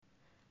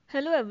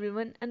Hello,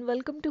 everyone, and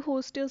welcome to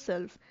Host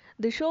Yourself,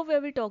 the show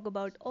where we talk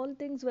about all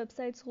things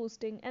websites,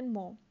 hosting, and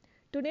more.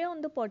 Today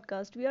on the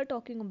podcast, we are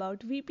talking about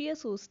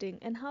VPS hosting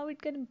and how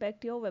it can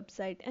impact your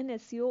website and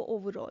SEO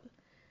overall.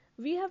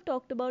 We have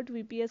talked about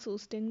VPS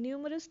hosting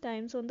numerous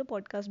times on the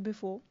podcast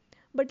before,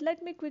 but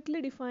let me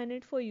quickly define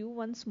it for you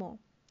once more.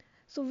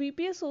 So,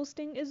 VPS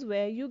hosting is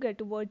where you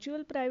get a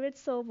virtual private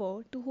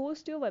server to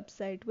host your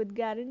website with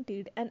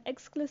guaranteed and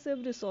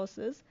exclusive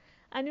resources,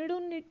 and you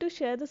don't need to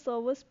share the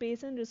server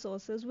space and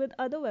resources with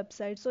other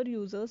websites or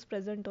users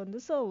present on the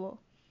server.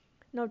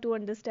 Now, to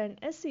understand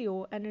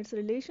SEO and its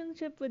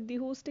relationship with the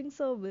hosting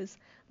service,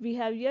 we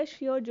have Yash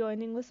here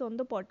joining us on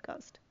the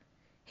podcast.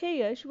 Hey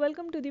Yash,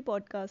 welcome to the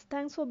podcast.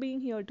 Thanks for being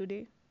here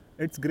today.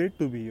 It's great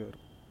to be here.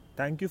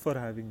 Thank you for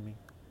having me.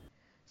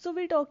 So,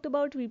 we talked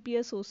about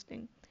VPS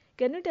hosting.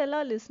 Can you tell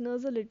our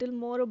listeners a little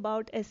more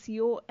about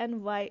SEO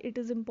and why it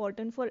is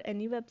important for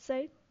any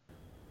website?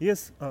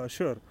 Yes,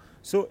 sure.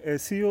 So,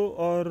 SEO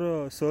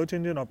or search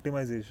engine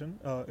optimization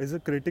is a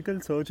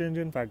critical search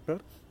engine factor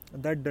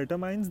that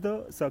determines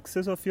the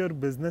success of your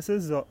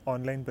business's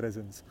online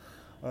presence.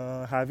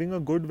 Having a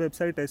good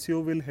website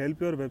SEO will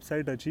help your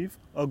website achieve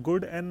a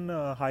good and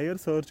higher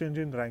search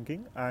engine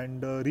ranking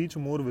and reach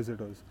more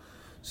visitors.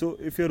 So,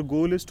 if your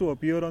goal is to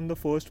appear on the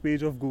first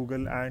page of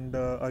Google and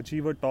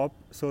achieve a top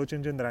search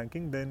engine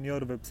ranking, then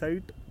your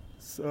website's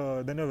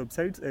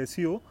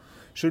SEO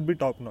should be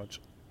top notch.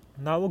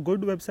 Now, a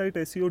good website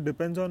SEO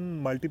depends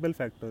on multiple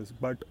factors,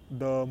 but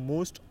the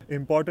most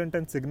important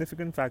and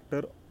significant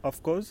factor,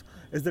 of course,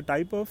 is the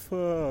type of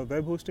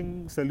web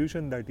hosting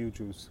solution that you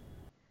choose.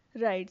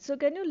 Right, so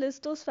can you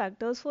list those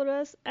factors for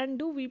us and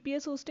do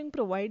VPS hosting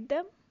provide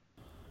them?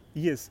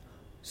 Yes.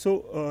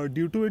 So,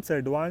 due to its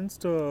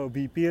advanced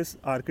VPS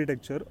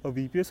architecture, a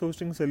VPS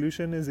hosting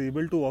solution is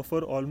able to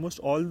offer almost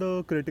all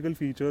the critical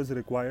features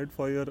required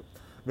for your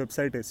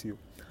website SEO.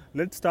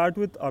 Let's start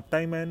with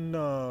uptime and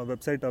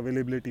website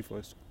availability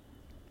first.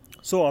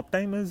 So,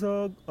 uptime is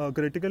a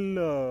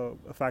critical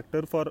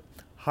factor for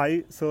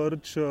high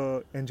search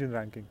engine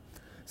ranking.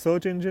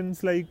 Search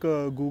engines like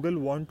Google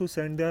want to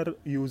send their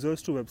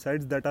users to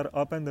websites that are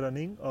up and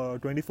running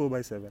 24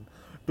 by 7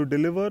 to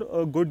deliver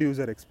a good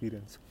user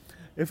experience.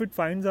 If it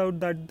finds out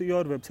that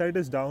your website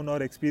is down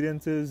or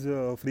experiences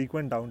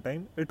frequent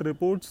downtime, it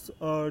reports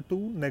to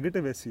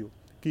negative SEO,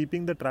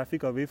 keeping the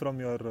traffic away from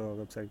your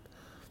website.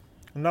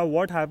 Now,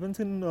 what happens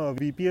in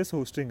VPS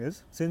hosting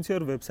is, since your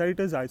website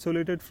is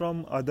isolated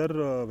from other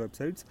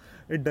websites,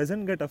 it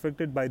doesn't get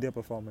affected by their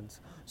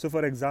performance. So,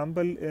 for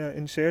example,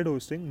 in shared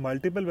hosting,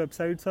 multiple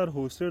websites are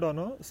hosted on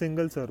a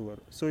single server.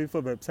 So, if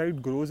a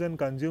website grows and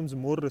consumes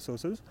more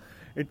resources,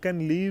 it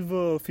can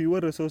leave fewer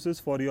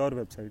resources for your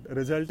website,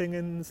 resulting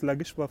in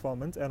sluggish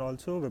performance and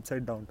also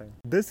website downtime.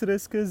 This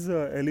risk is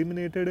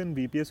eliminated in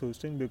VPS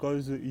hosting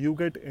because you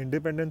get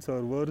independent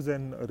servers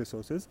and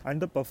resources,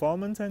 and the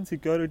performance and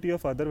security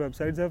of other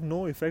websites have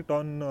no effect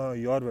on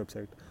your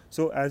website.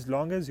 So, as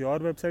long as your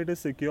website is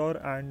secure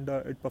and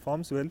it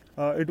performs well,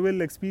 it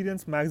will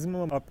experience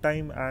maximum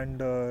uptime and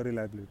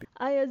reliability.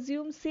 I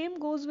assume same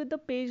goes with the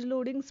page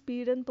loading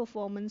speed and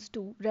performance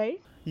too,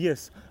 right?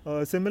 Yes,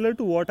 similar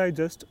to what I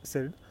just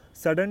said,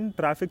 sudden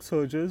traffic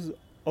surges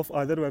of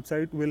other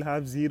website will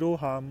have zero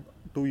harm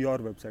to your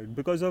website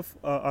because of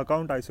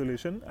account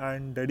isolation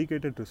and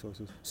dedicated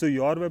resources. So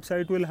your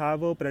website will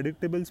have a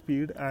predictable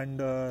speed and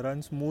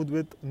run smooth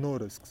with no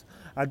risks.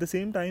 At the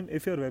same time,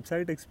 if your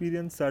website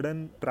experiences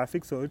sudden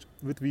traffic surge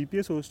with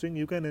VPS hosting,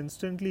 you can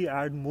instantly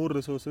add more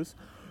resources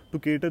to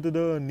cater to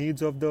the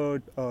needs of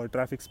the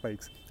traffic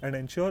spikes and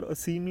ensure a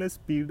seamless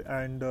speed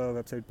and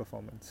website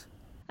performance.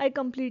 I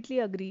completely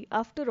agree.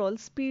 After all,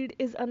 speed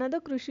is another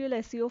crucial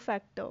SEO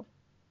factor.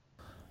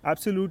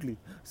 Absolutely.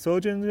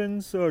 Search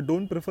engines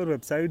don't prefer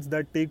websites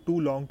that take too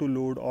long to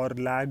load or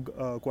lag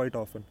quite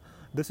often.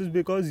 This is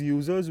because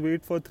users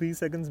wait for 3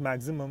 seconds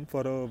maximum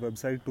for a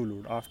website to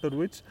load, after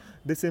which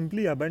they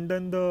simply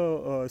abandon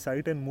the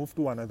site and move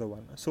to another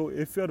one. So,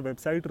 if your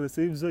website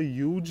receives a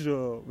huge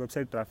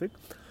website traffic,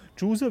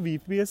 choose a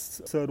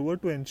VPS server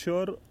to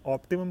ensure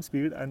optimum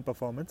speed and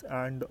performance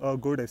and a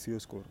good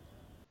SEO score.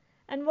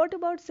 And what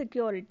about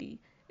security?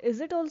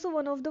 Is it also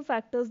one of the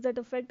factors that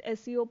affect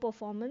SEO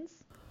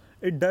performance?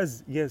 It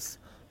does, yes.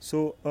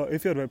 So,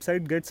 if your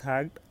website gets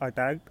hacked,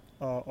 attacked,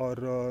 or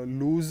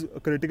lose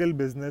critical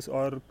business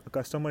or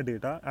customer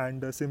data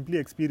and simply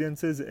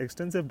experiences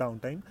extensive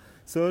downtime,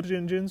 search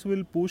engines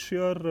will push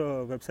your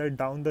website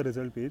down the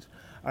result page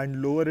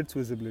and lower its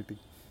visibility.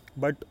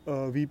 But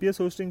VPS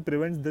hosting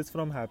prevents this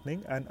from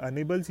happening and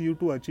enables you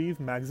to achieve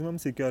maximum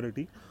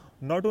security,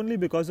 not only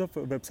because of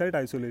website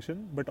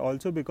isolation but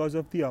also because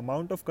of the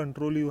amount of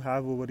control you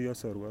have over your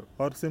server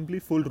or simply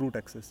full root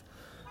access.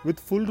 With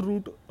full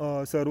root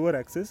server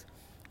access,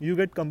 you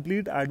get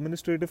complete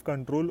administrative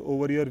control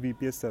over your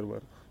VPS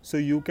server. So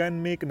you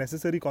can make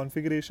necessary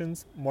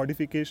configurations,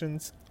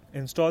 modifications,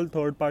 install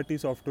third party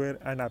software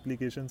and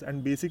applications,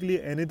 and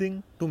basically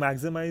anything to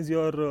maximize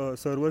your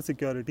server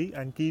security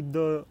and keep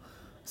the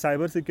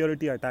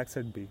cybersecurity attacks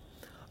at bay.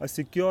 A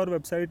secure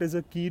website is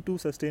a key to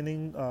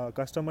sustaining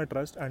customer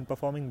trust and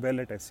performing well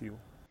at SEO.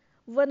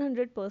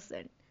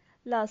 100%.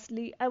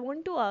 Lastly, I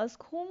want to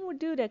ask, whom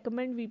would you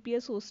recommend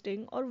VPS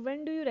hosting, or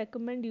when do you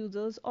recommend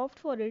users opt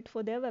for it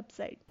for their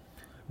website?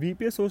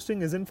 VPS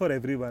hosting isn't for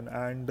everyone,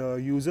 and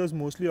users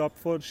mostly opt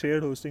for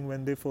shared hosting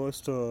when they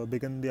first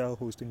begin their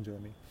hosting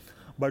journey.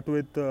 But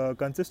with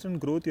consistent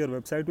growth, your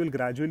website will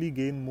gradually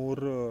gain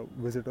more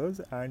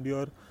visitors, and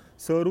your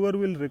server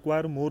will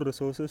require more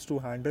resources to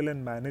handle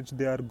and manage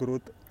their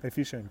growth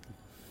efficiently.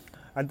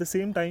 At the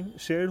same time,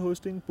 shared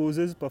hosting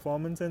poses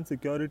performance and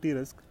security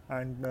risk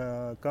and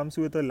comes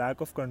with a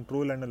lack of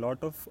control and a lot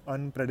of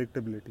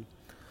unpredictability.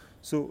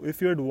 So,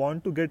 if you'd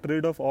want to get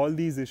rid of all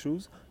these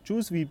issues,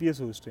 choose VPS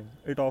hosting.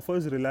 It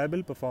offers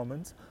reliable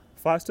performance,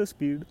 faster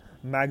speed,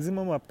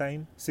 maximum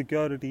uptime,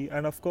 security,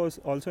 and of course,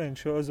 also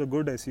ensures a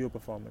good SEO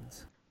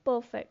performance.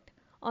 Perfect.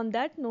 On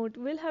that note,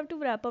 we'll have to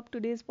wrap up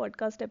today's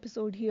podcast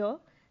episode here.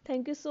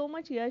 Thank you so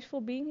much, Yash,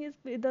 for being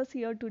with us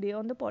here today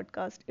on the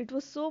podcast. It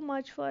was so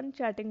much fun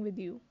chatting with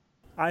you.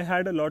 I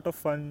had a lot of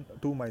fun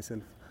too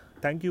myself.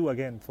 Thank you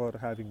again for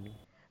having me.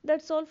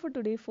 That's all for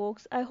today,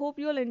 folks. I hope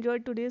you all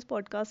enjoyed today's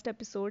podcast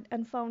episode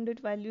and found it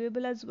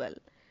valuable as well.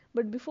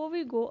 But before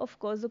we go, of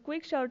course, a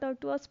quick shout out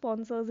to our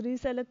sponsors,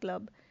 Reseller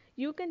Club.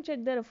 You can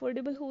check their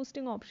affordable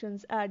hosting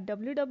options at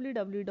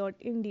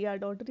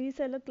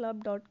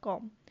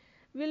www.india.resellerclub.com.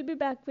 We'll be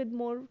back with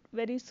more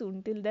very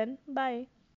soon. Till then, bye.